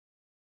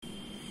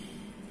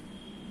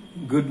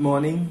Good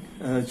morning,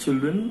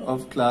 children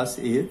of class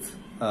 8th.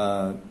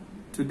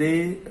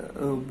 Today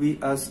we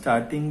are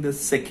starting the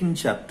second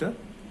chapter,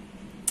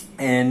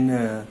 and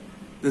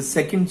the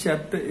second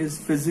chapter is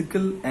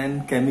physical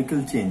and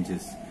chemical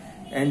changes.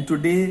 And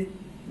today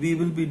we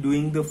will be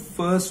doing the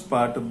first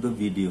part of the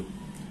video.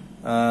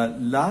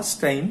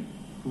 Last time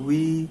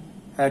we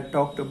had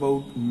talked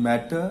about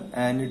matter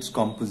and its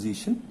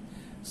composition.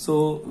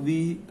 So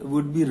we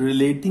would be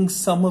relating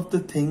some of the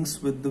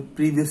things with the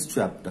previous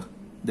chapter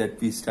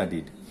that we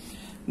studied.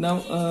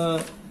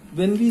 Now,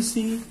 when we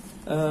see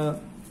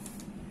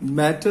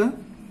matter,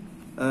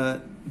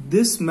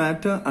 this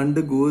matter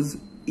undergoes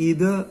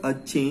either a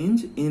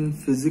change in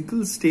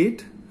physical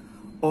state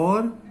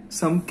or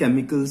some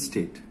chemical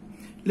state.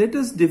 Let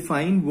us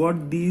define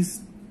what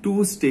these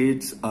two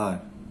states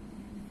are.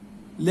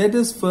 Let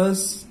us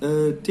first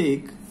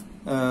take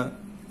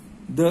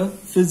the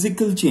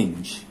physical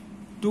change.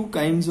 Two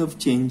kinds of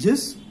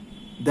changes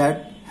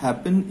that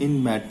happen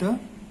in matter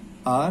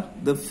are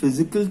the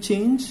physical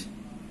change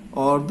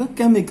or the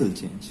chemical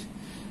change.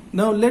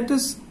 Now let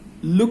us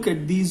look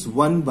at these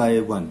one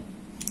by one.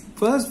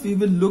 First we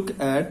will look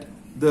at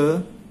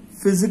the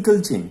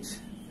physical change.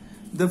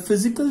 The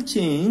physical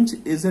change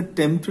is a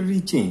temporary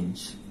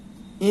change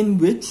in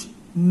which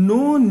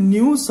no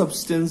new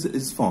substance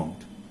is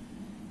formed,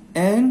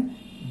 and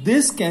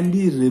this can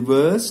be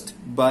reversed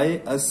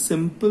by a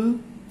simple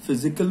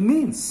physical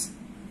means.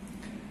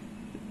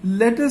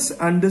 Let us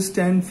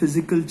understand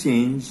physical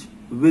change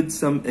with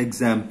some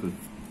example.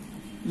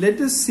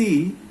 Let us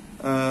see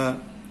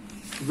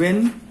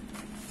when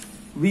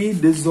we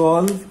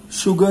dissolve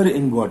sugar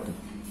in water.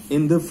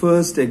 In the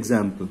first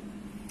example,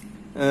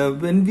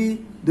 when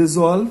we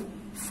dissolve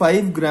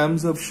 5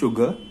 grams of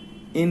sugar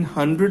in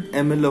 100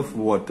 ml of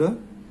water,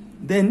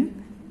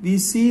 then we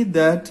see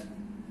that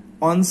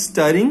on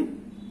stirring,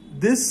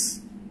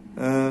 this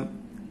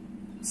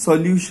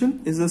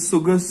solution is a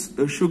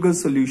sugar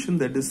solution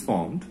that is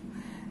formed,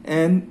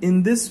 and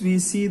in this we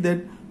see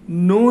that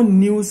no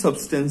new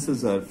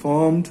substances are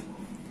formed.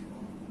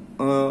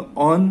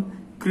 On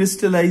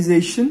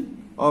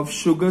crystallization of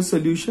sugar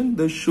solution,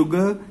 the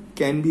sugar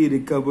can be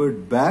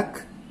recovered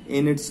back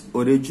in its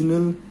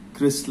original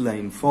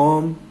crystalline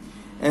form,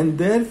 and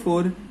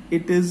therefore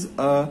it is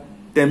a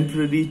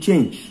temporary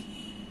change.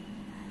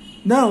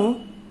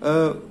 Now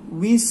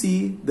we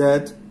see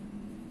that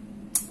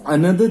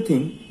another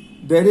thing,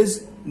 there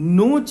is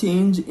no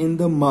change in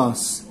the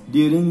mass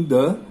during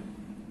the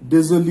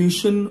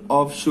dissolution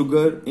of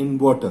sugar in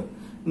water.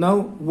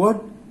 Now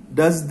what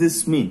does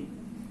this mean,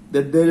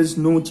 that there is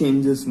no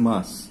changes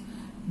mass?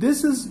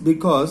 This is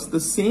because the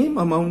same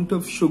amount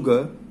of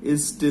sugar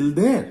is still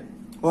there,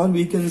 or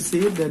we can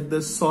say that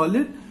the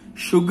solid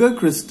sugar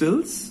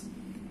crystals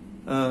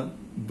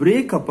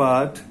break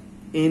apart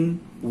in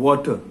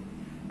water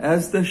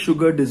as the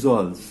sugar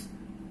dissolves,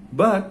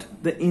 but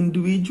the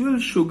individual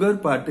sugar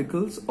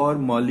particles or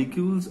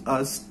molecules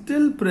are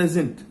still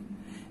present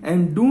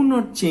and do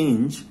not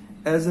change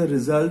as a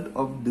result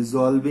of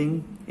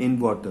dissolving in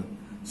water.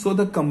 So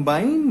the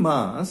combined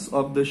mass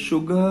of the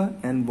sugar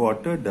and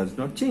water does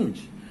not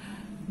change.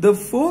 The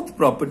fourth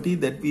property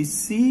that we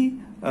see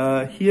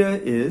here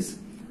is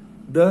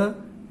the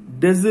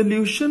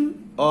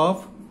dissolution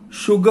of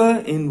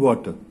sugar in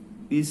water.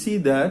 We see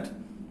that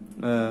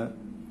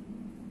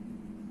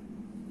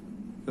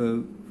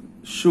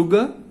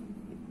sugar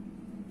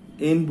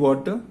in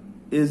water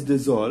is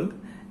dissolved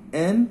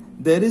and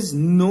there is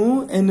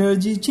no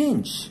energy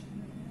change.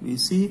 We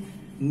see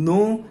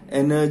no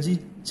energy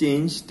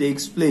change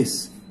takes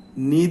place.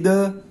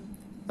 Neither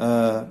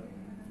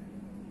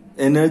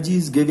energy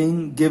is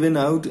given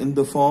out in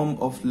the form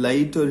of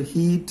light or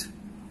heat,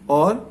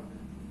 or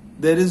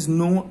there is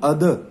no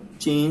other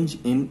change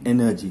in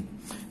energy.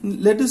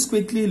 Let us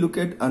quickly look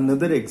at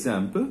another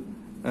example.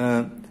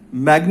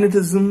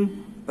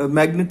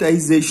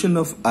 Magnetization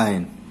of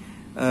iron.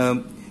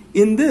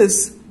 In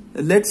this,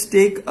 let's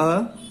take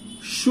a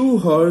shoe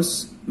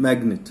horse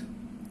magnet,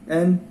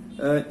 and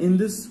in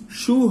this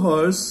shoe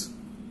horse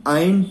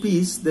iron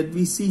piece that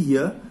we see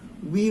here,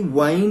 we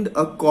wind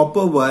a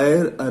copper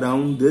wire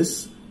around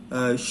this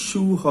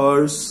shoe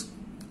horse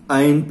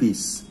iron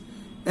piece,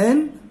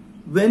 and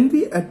when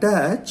we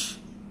attach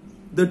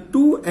the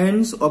two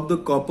ends of the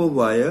copper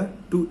wire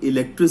to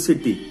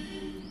electricity,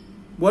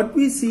 what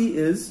we see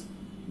is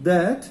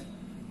that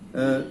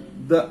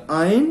the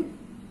iron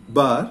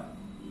bar,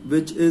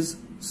 which is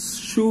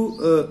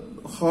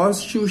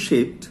horseshoe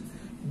shaped,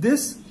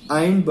 this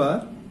iron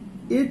bar,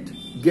 it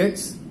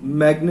gets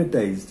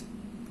magnetized,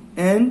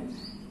 and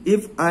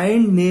if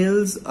iron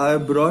nails are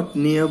brought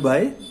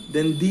nearby,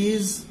 then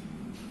these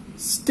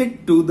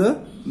stick to the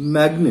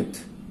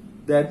magnet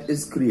that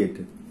is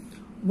created.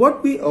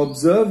 What we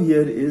observe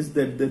here is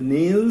that the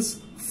nails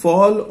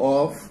fall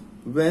off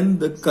when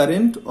the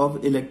current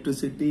of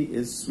electricity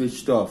is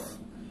switched off.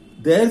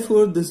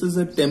 Therefore, this is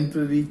a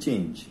temporary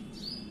change.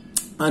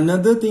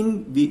 Another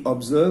thing we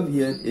observe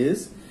here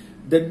is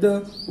that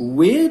the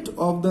weight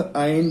of the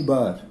iron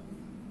bar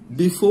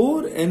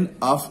before and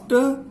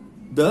after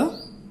the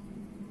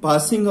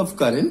passing of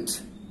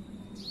current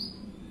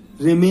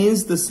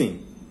remains the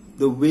same.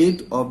 The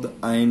weight of the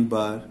iron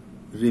bar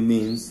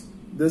remains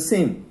the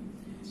same.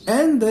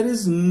 And there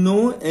is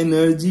no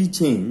energy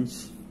change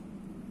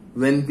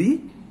when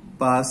we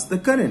pass the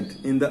current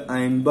in the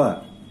iron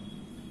bar.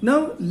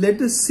 Now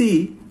let us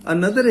see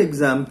another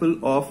example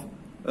of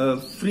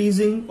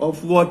freezing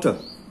of water.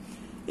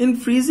 In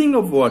freezing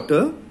of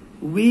water,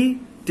 we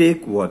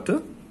take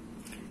water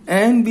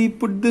and we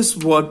put this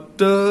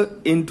water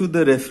into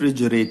the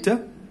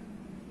refrigerator.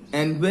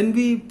 And when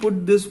we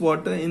put this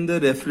water in the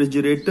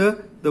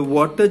refrigerator, the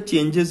water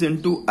changes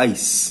into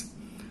ice.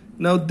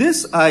 Now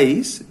this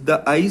ice,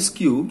 the ice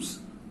cubes,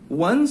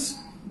 once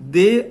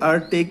they are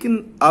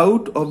taken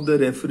out of the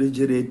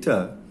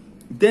refrigerator,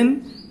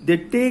 then they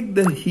take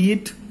the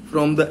heat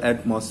from the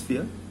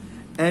atmosphere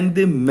and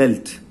they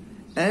melt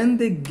and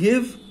they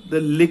give the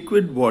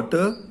liquid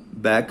water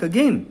back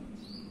again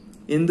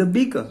in the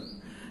beaker.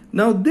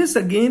 Now this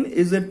again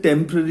is a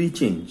temporary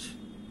change.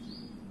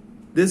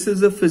 This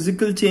is a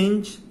physical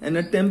change and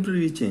a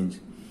temporary change.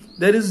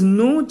 There is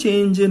no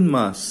change in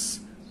mass.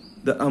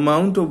 The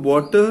amount of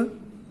water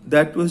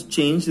that was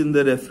changed in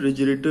the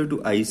refrigerator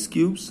to ice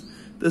cubes,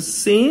 the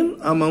same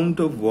amount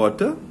of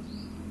water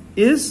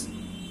is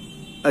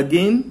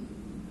again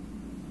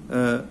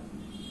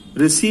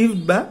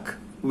received back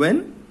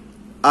when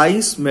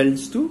ice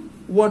melts to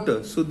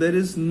water. So there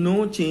is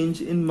no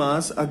change in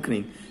mass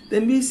occurring.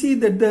 Then we see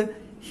that the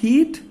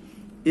heat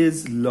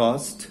is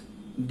lost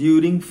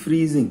during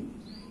freezing,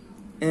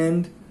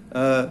 and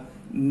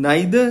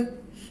neither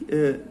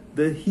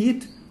the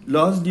heat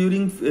lost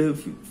during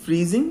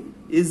freezing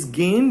is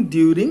gained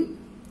during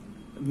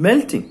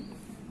melting.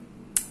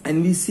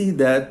 And we see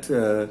that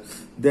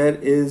there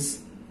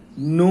is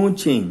no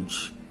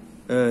change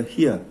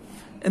here.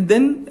 And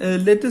then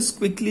let us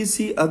quickly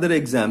see other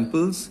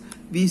examples.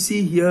 We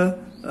see here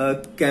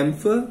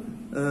camphor,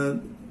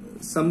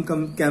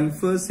 some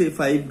camphor, say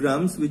 5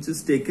 grams, which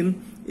is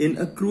taken in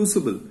a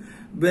crucible.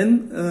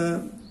 When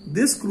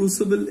this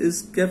crucible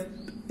is kept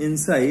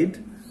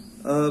inside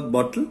a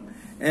bottle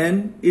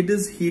and it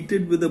is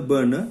heated with a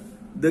burner,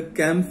 the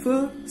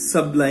camphor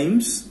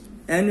sublimes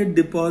and it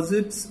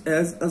deposits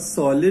as a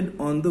solid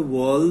on the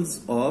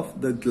walls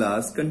of the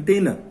glass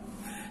container.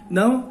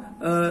 Now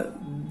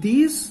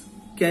these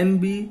can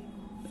be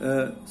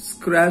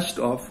scratched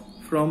off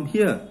from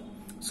here.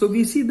 So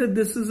we see that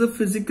this is a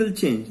physical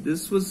change.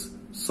 This was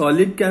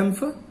solid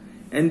camphor,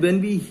 and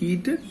when we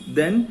heat it,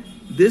 then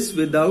this,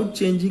 without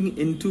changing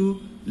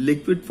into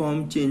liquid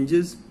form,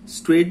 changes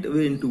straight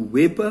away into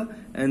vapor,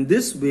 and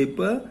this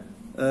vapor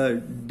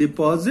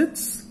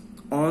deposits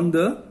on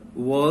the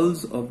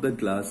walls of the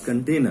glass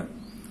container.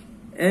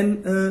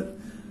 And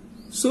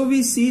so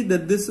we see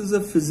that this is a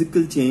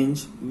physical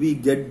change. We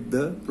get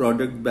the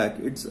product back.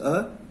 It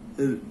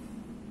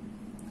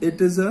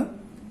is a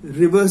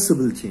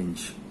reversible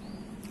change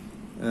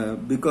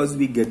because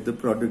we get the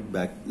product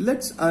back.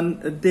 Let's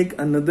take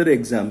another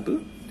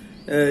example.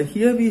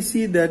 Here we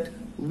see that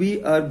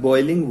we are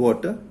boiling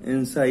water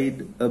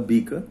inside a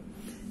beaker,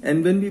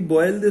 and when we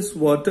boil this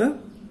water,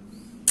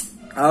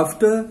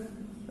 after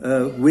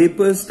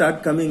vapors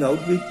start coming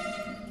out, we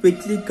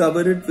quickly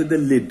cover it with a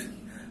lid.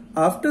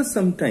 After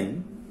some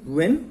time,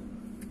 when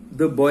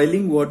the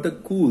boiling water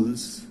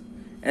cools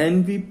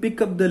and we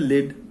pick up the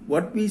lid,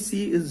 what we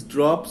see is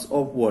drops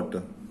of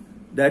water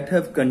that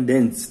have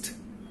condensed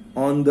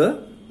on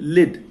the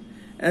lid.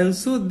 And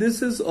so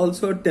this is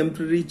also a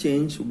temporary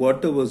change.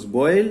 Water was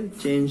boiled,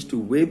 changed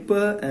to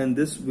vapor, and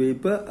this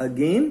vapor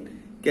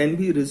again can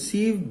be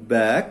received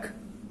back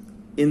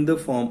in the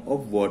form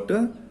of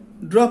water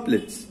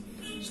droplets.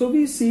 So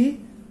we see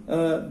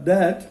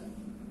that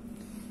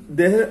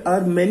there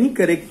are many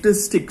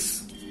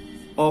characteristics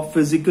of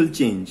physical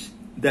change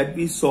that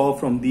we saw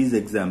from these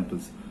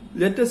examples.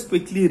 Let us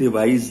quickly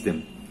revise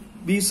them.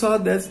 We saw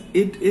that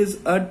it is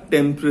a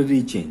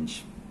temporary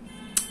change.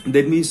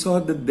 Then we saw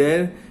that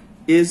there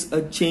is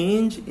a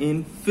change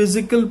in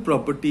physical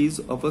properties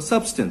of a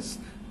substance,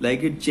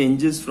 like it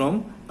changes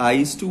from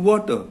ice to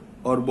water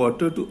or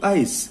water to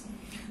ice.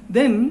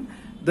 Then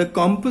the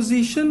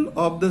composition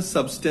of the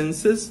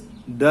substances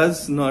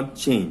does not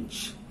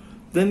change.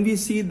 Then we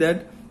see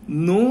that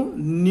no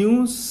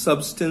new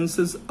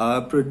substances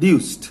are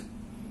produced.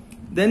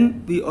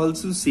 Then we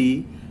also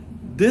see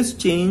this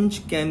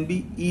change can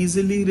be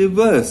easily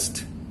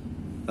reversed.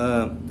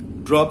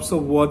 Drops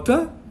of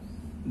water,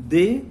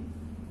 they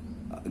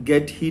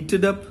get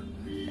heated up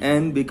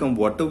and become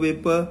water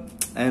vapor,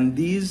 and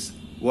these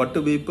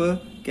water vapor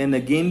can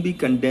again be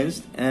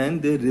condensed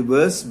and they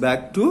reverse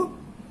back to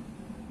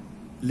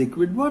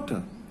liquid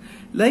water.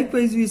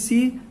 Likewise, we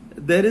see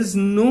there is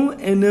no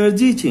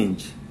energy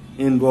change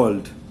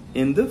involved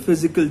in the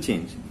physical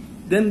change.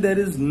 Then there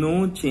is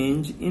no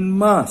change in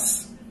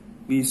mass.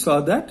 We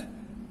saw that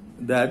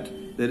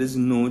there is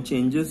no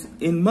changes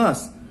in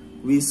mass.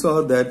 We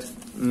saw that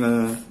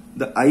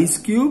the ice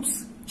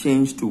cubes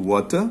change to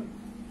water,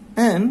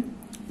 and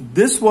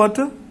this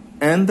water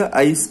and the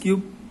ice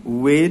cube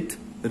weight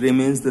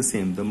remains the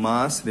same. The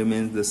mass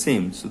remains the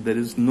same. So there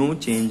is no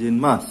change in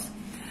mass.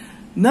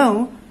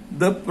 Now,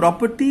 the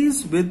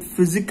properties with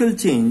physical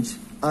change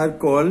are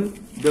called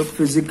the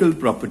physical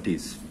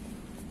properties.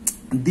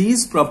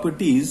 These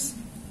properties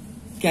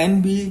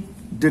can be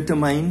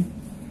determined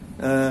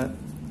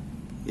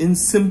in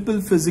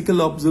simple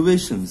physical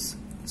observations.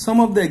 Some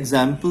of the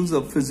examples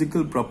of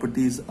physical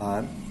properties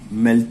are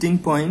melting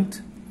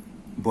point,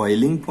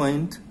 boiling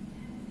point,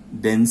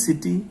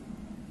 density.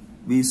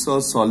 We saw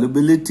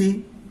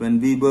solubility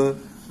when we were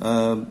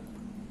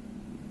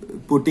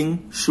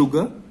putting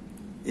sugar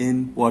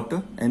in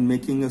water and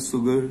making a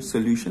sugar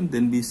solution.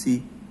 Then we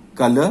see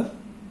color,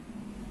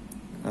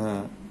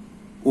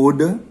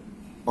 odor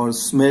or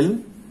smell.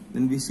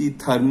 Then we see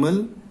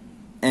thermal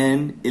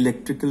and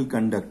electrical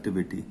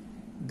conductivity.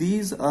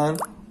 These are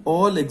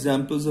all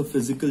examples of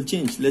physical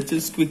change. Let's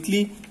just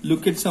quickly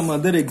look at some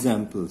other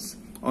examples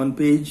on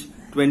page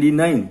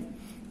 29,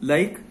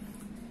 like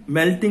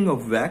melting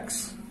of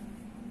wax,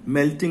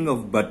 melting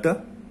of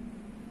butter,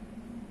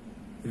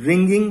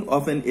 ringing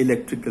of an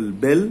electrical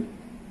bell,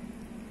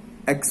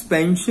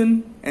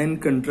 expansion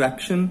and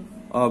contraction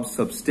of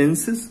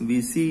substances.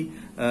 We see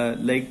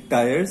like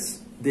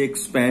tires, they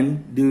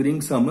expand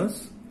during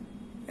summers,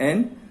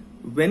 and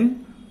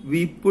when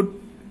we put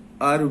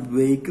our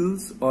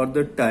vehicles or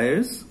the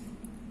tires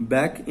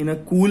back in a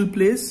cool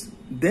place,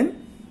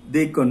 then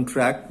they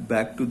contract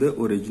back to the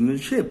original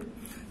shape.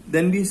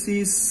 Then we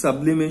see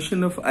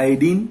sublimation of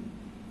iodine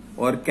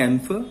or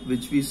camphor,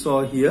 which we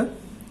saw here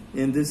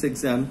in this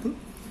example.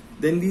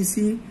 Then we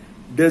see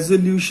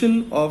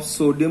dissolution of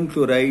sodium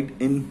chloride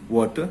in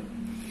water.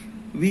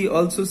 We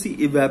also see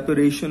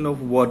evaporation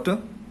of water,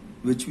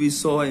 which we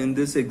saw in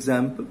this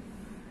example.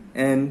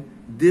 And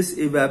this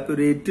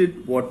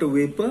evaporated water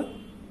vapor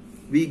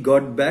we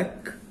got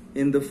back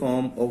in the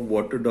form of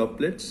water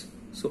droplets.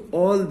 So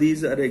all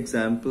these are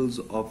examples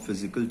of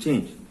physical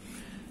change.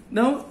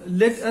 Now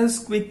let us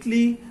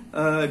quickly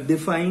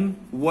define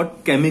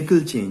what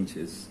chemical change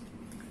is.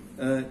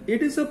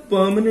 It is a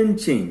permanent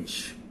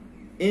change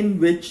in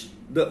which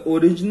the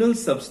original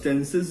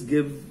substances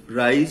give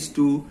rise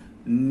to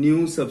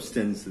new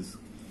substances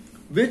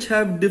which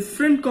have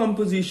different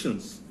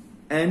compositions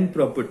and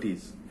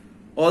properties.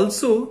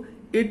 Also,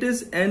 it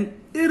is an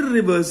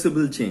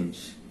irreversible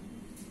change,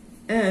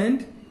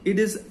 and it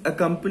is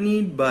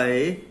accompanied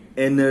by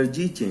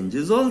energy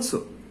changes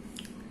also.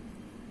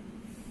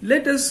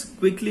 Let us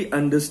quickly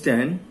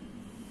understand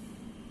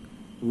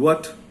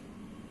what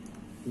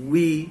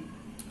we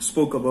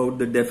spoke about,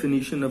 the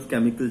definition of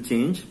chemical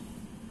change.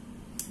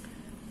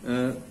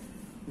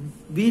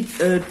 We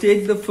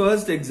take the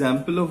first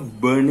example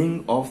of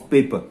burning of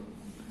paper.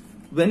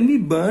 When we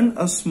burn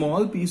a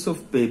small piece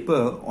of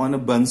paper on a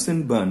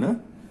Bunsen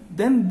burner,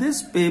 then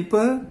this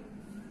paper,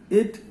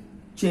 it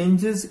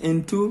changes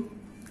into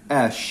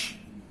ash.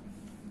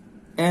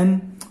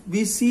 And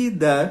we see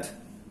that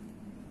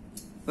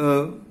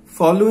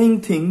following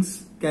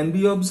things can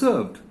be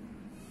observed.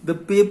 The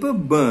paper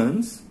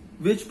burns,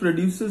 which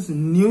produces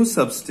new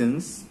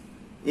substance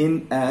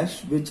in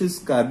ash, which is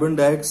carbon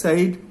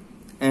dioxide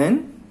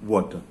and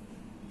water.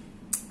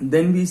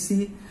 Then we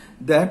see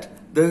that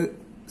the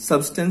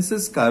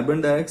substances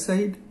carbon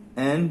dioxide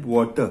and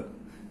water,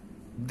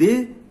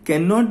 they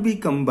cannot be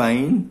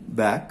combined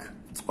back,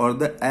 or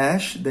the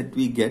ash that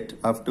we get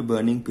after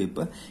burning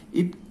paper,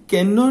 it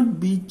cannot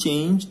be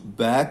changed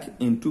back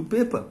into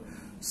paper.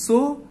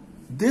 So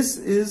this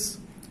is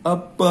a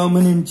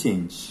permanent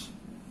change.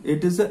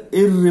 It is an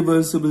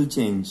irreversible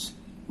change.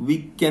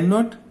 We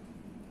cannot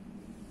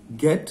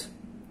get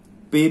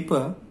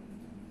paper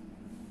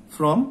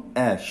from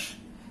ash.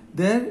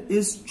 There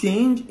is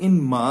change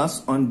in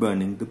mass on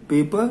burning. The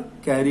paper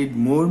carried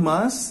more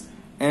mass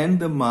and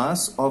the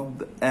mass of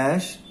the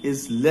ash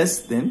is less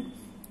than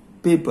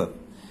paper.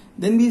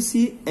 Then we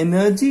see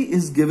energy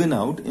is given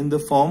out in the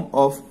form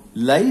of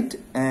light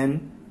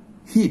and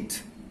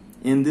heat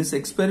in this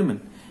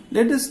experiment.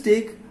 Let us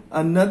take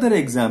another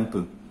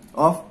example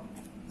of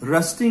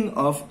rusting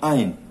of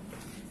iron.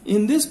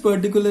 In this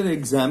particular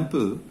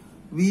example,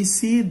 we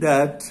see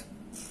that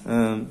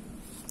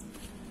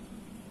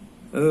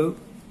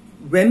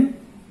when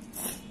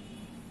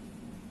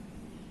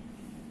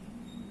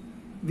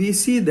we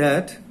see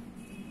that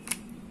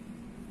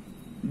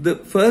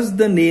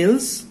the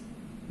nails,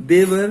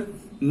 they were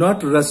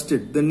not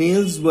rusted. The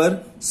nails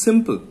were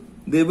simple.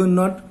 They were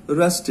not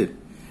rusted.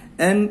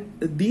 And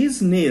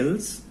these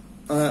nails,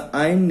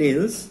 iron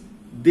nails,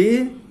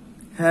 they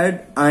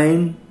had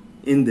iron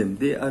in them.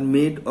 They are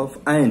made of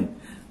iron.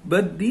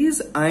 But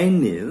these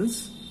iron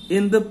nails,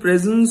 in the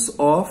presence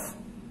of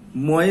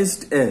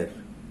moist air,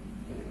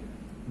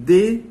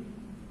 they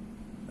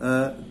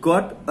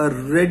got a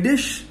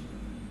reddish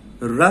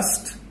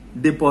rust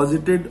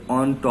deposited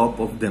on top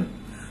of them.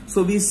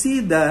 So we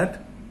see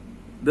that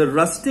the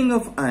rusting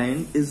of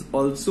iron is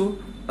also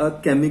a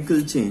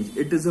chemical change.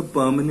 It is a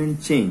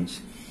permanent change.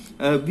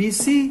 We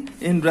see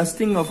in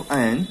rusting of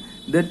iron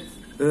that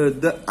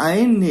the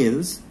iron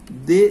nails,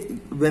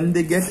 when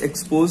they get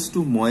exposed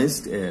to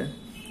moist air,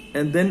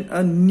 and then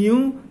a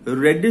new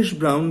reddish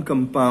brown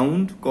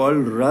compound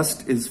called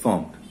rust is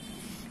formed.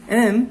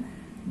 And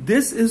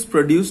this is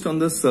produced on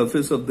the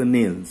surface of the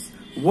nails.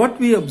 What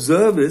we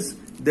observe is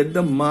that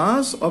the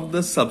mass of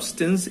the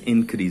substance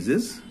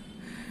increases.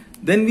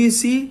 Then we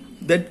see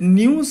that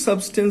new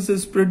substance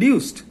is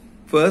produced.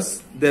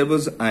 First, there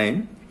was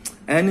iron,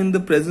 and in the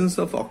presence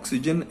of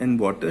oxygen and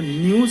water,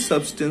 new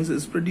substance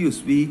is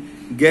produced. We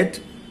get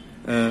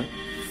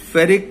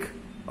ferric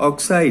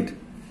oxide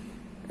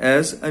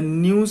as a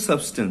new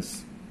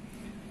substance.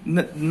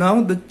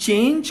 Now the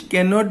change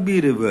cannot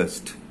be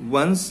reversed.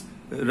 Once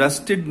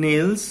rusted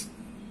nails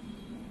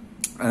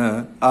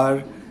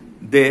are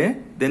there,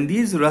 then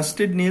these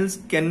rusted nails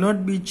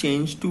cannot be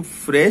changed to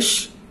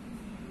fresh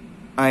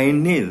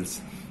iron nails.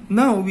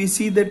 Now we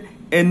see that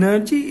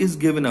energy is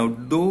given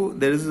out, though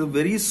there is a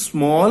very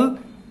small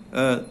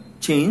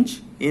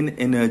change in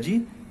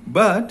energy,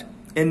 but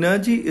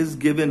energy is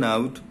given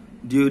out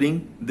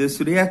during this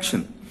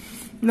reaction.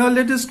 Now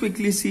let us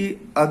quickly see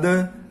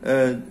other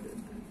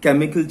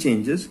chemical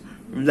changes,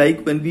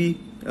 like when we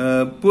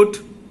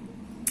put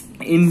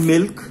in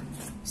milk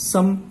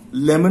some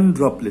lemon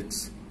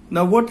droplets.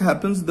 Now what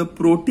happens? The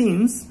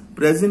proteins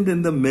present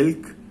in the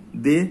milk,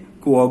 they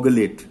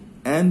coagulate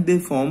and they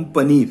form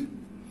paneer.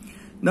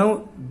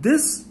 Now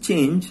this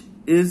change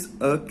is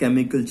a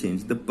chemical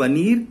change. The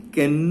paneer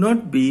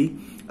cannot be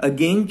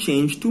again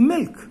changed to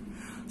milk.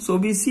 So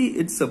we see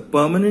it's a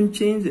permanent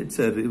change, it's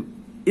a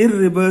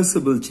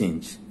irreversible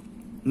change.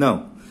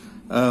 Now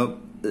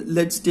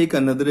let's take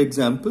another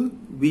example.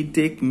 We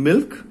take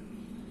milk,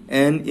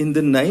 and in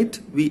the night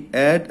we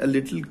add a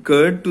little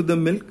curd to the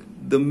milk.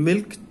 The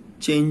milk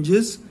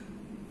changes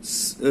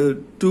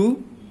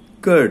to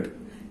curd,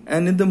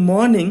 and in the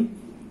morning,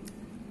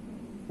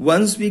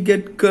 once we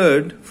get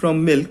curd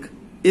from milk,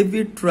 if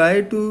we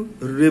try to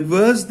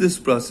reverse this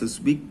process,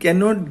 we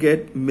cannot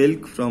get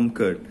milk from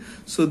curd.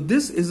 So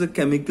this is a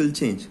chemical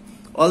change.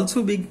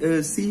 Also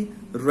we see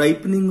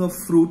ripening of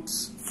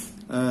fruits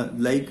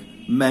like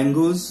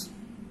mangoes.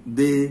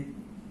 They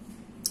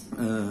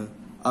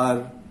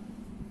are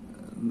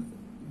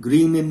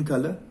green in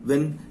color.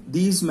 When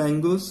these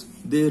mangoes,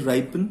 they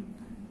ripen,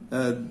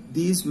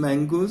 these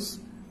mangoes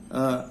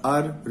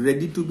are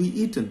ready to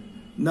be eaten.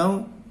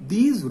 Now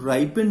these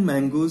ripened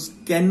mangoes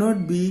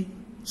cannot be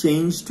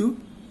changed to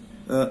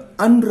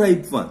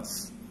unripe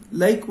ones.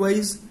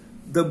 Likewise,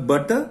 the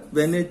butter,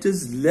 when it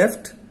is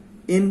left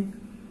in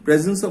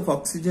presence of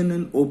oxygen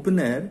and open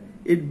air,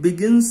 it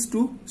begins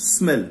to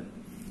smell,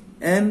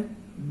 and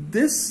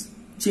this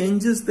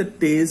changes the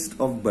taste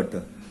of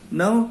butter.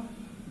 Now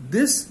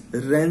this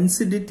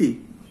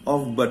rancidity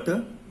of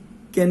butter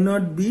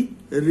cannot be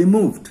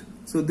removed.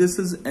 So this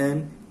is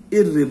an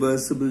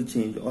irreversible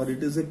change, or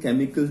it is a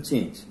chemical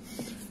change.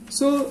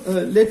 So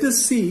let us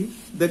see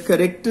the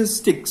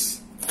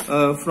characteristics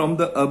from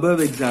the above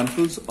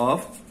examples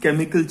of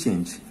chemical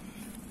change.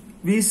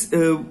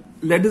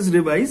 Let us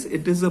revise.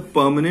 It is a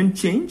permanent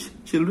change,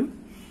 children.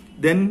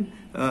 Then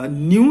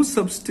new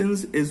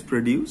substance is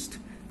produced.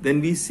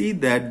 Then we see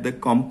that the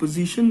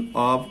composition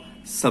of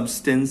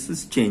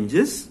substances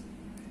changes.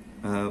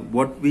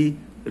 What we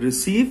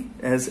receive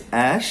as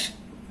ash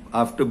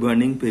after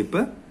burning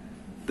paper,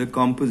 the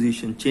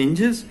composition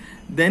changes.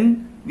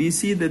 Then we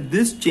see that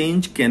this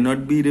change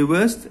cannot be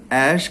reversed.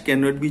 Ash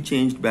cannot be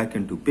changed back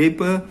into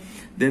paper.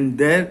 Then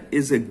there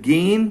is a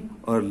gain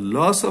or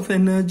loss of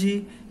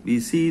energy. We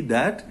see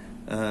that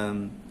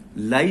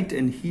light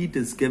and heat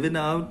is given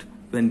out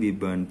when we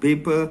burn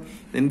paper.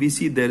 Then we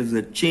see there is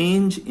a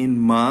change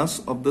in mass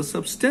of the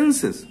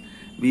substances.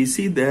 We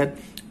see that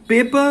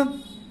paper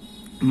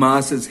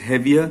mass is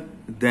heavier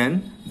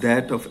than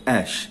that of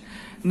ash.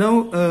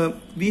 Now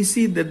we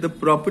see that the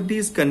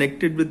properties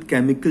connected with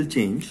chemical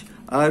change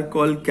are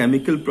called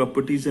chemical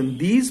properties, and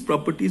these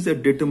properties are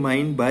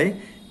determined by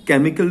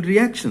chemical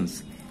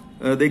reactions.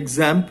 The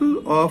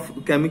example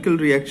of chemical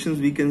reactions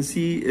we can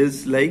see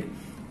is like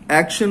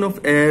action of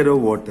air or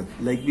water,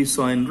 like we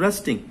saw in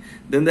rusting.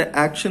 Then the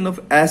action of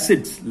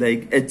acids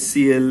like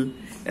HCl,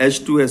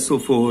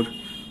 H2SO4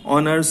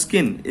 on our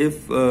skin.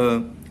 If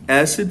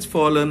acids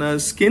fall on our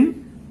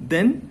skin,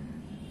 then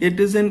it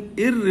is an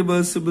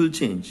irreversible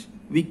change.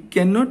 We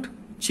cannot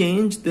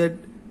change that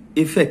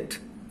effect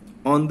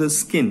on the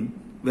skin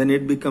when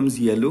it becomes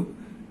yellow.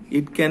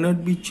 It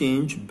cannot be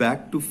changed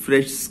back to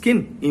fresh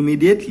skin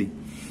immediately.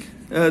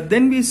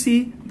 Then we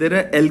see there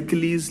are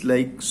alkalis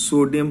like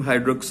sodium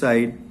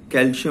hydroxide,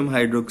 calcium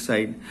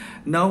hydroxide.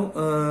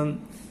 Now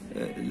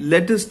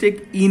let us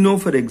take ENO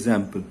for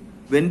example.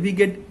 When we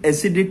get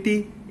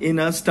acidity in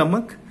our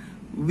stomach,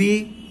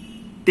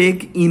 we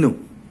take ENO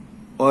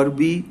or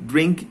we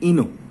drink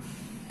ENO,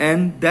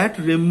 and that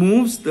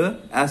removes the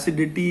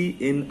acidity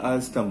in our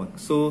stomach.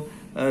 So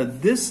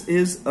this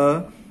is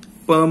a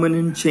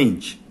permanent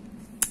change.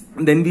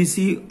 Then we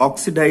see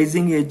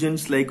oxidizing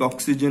agents like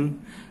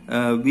oxygen.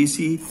 We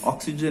see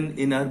oxygen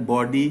in our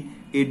body,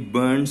 it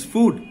burns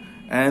food,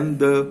 and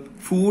the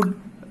food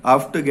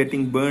after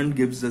getting burned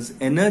gives us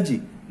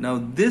energy.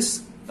 Now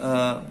this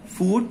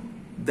food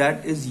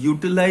that is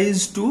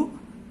utilized to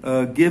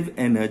give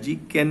energy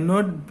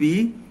cannot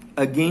be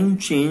again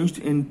changed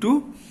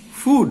into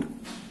food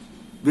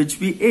which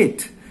we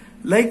ate.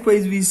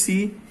 Likewise, we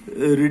see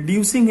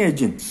reducing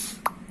agents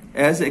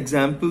as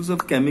examples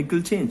of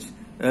chemical change,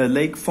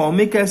 like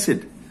formic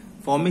acid.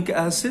 Formic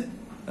acid,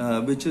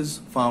 which is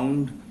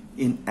found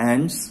in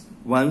ants.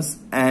 Once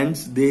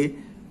ants, they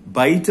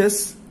bite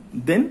us,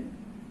 then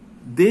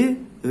they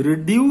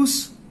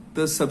reduce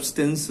the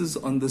substances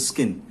on the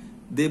skin.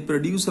 They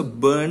produce a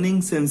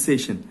burning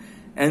sensation.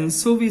 And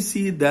so we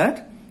see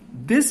that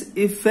this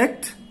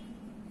effect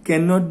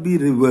cannot be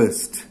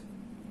reversed.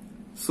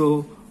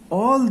 So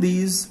all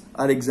these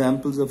are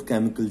examples of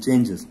chemical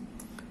changes.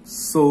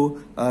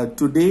 So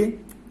today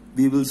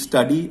we will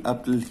study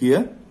up till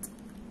here,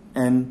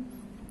 and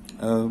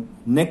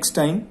next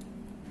time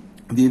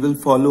we will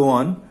follow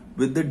on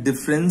with the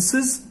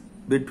differences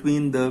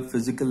between the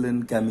physical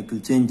and chemical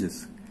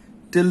changes.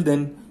 Till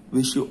then,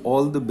 wish you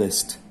all the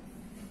best.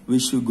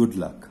 Wish you good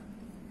luck.